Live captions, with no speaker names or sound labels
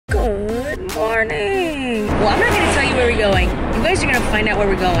morning. Well, I'm not gonna tell you where we're going. You guys are gonna find out where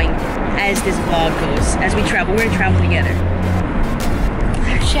we're going as this vlog goes, as we travel. We're gonna travel together.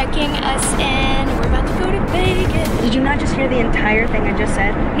 They're checking us in. We're about to go to Vegas. Did you not just hear the entire thing I just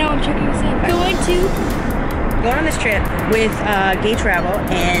said? No, I'm checking us in. Going on this trip with Gay Travel,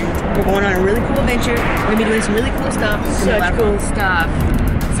 and we're going on a really cool adventure. We're gonna be doing some really cool stuff. Such cool stuff.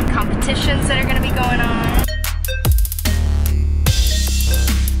 Some competitions that are gonna be going on.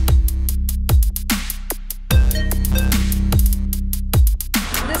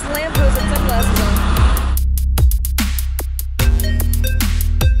 This lamppost and sunglasses on.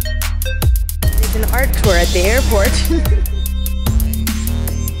 It's an art tour at the airport.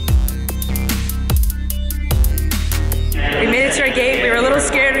 We made it to our gate. We were a little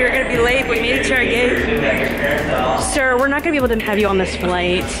scared we were going to be late, but we made it to our gate. Sir, we're not going to be able to have you on this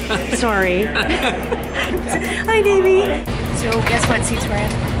flight. Sorry. Hi, baby. So guess what seats we're in?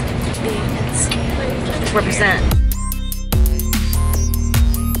 B and C. Represent.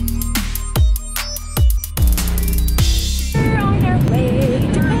 We're on our way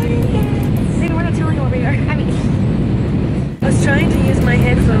to Vegas. Maybe we're not telling you where we are. I mean, I was trying to use my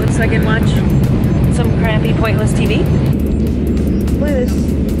headphones so I can watch some crappy, pointless TV. Look at this.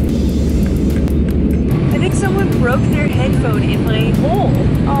 I think someone broke their headphone in my hole.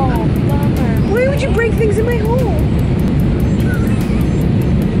 oh, bummer. Why would you break things in my hole?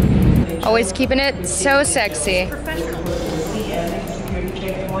 Always keeping it so sexy.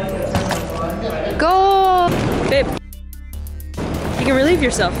 Goal! Babe, you can relieve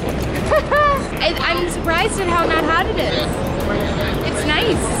yourself. I'm surprised at how not hot it is. It's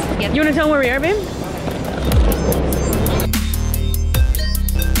nice. You want to tell them where we are, babe?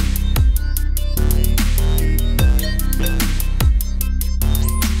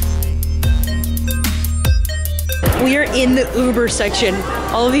 We are in the Uber section.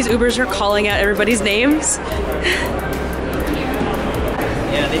 All of these Ubers are calling out everybody's names.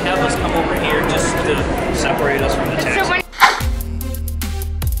 Yeah, they have us come over here just to separate us from the taxi.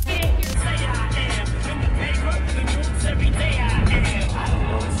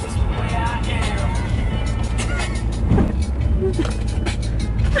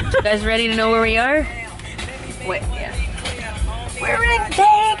 You guys ready to know where we are? Wait, yeah. We're in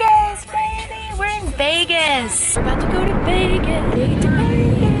Vegas, baby! We're in Vegas! We're about to go to Vegas.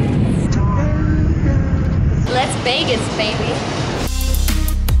 Let's Vegas, baby.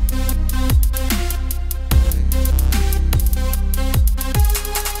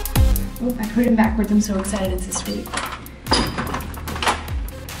 Oh, I put him backwards. I'm so excited. It's this week.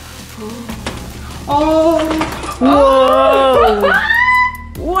 Oh! Whoa!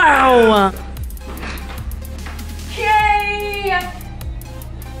 Wow! Yay!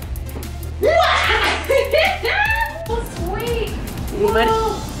 So sweet.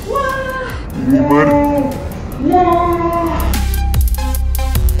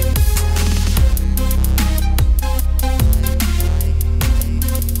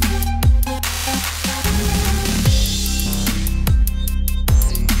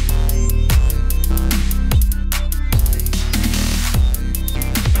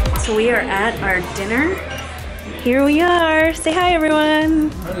 So we are at our dinner. Here we are. Say hi, everyone.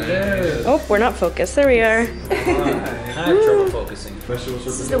 Hello. Oh, we're not focused. There we are. I have trouble focusing. This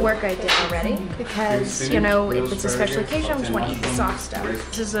is the work I did already because, you know, if it's a special occasion, I just want to eat the soft stuff.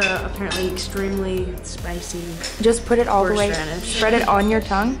 This is apparently extremely spicy. Just put it all the way, horseradish. spread it on your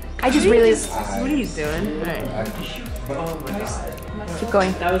tongue. I just really, What are you doing? All right. Oh my god. keep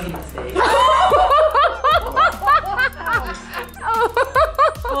going. That was a mistake.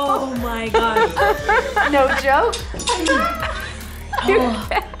 Oh my god. No joke?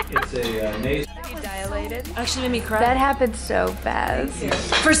 It's a nasal. Dilated. Actually made me cry. That happened so fast.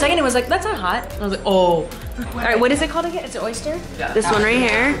 For a second it was like, that's not hot. I was like, oh. Alright, what is it called again? It's an oyster? Yeah. This one right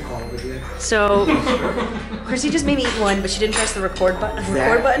here. So, Chrissy just made me eat one, but she didn't press the record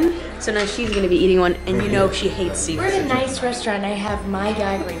button. So now she's gonna be eating one, and you know she hates seafood. We're at a nice restaurant. I have my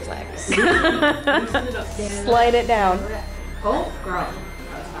gag reflex. Slide it down. Oh, girl.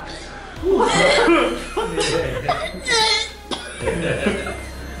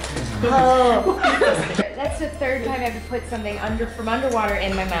 Oh. That's the third time I've put something from underwater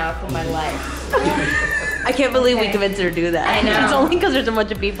in my mouth in my life. I can't believe we convinced her to do that. I know. It's only because there's a bunch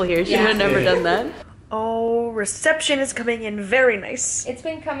of people here. She Yeah. would have never done that. Oh, reception is coming in very nice. It's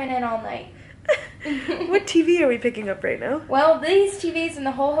been coming in all night. What TV are we picking up right now? Well, these TVs in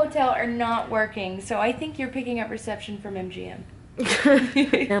the whole hotel are not working, so I think you're picking up reception from MGM.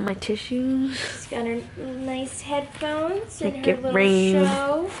 Got my tissues. She's got her nice headphones and Make her it little rain.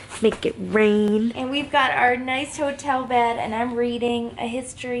 show. Make it rain. And we've got our nice hotel bed, and I'm reading a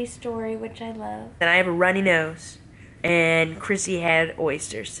history story, which I love. And I have a runny nose. And Chrissy had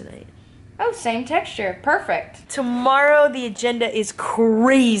oysters tonight. Oh, same texture. Perfect. Tomorrow the agenda is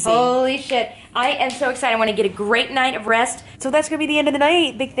crazy. Holy shit. I am so excited. I want to get a great night of rest. So that's going to be the end of the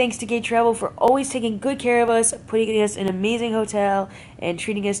night. Big thanks to Gay Travel for always taking good care of us, putting us in an amazing hotel, and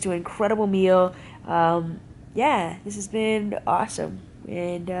treating us to an incredible meal. Yeah, this has been awesome.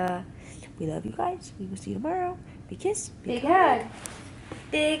 And we love you guys. We will see you tomorrow. Big kiss. Big hug.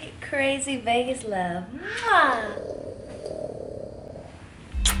 Big, crazy Vegas love. Mwah.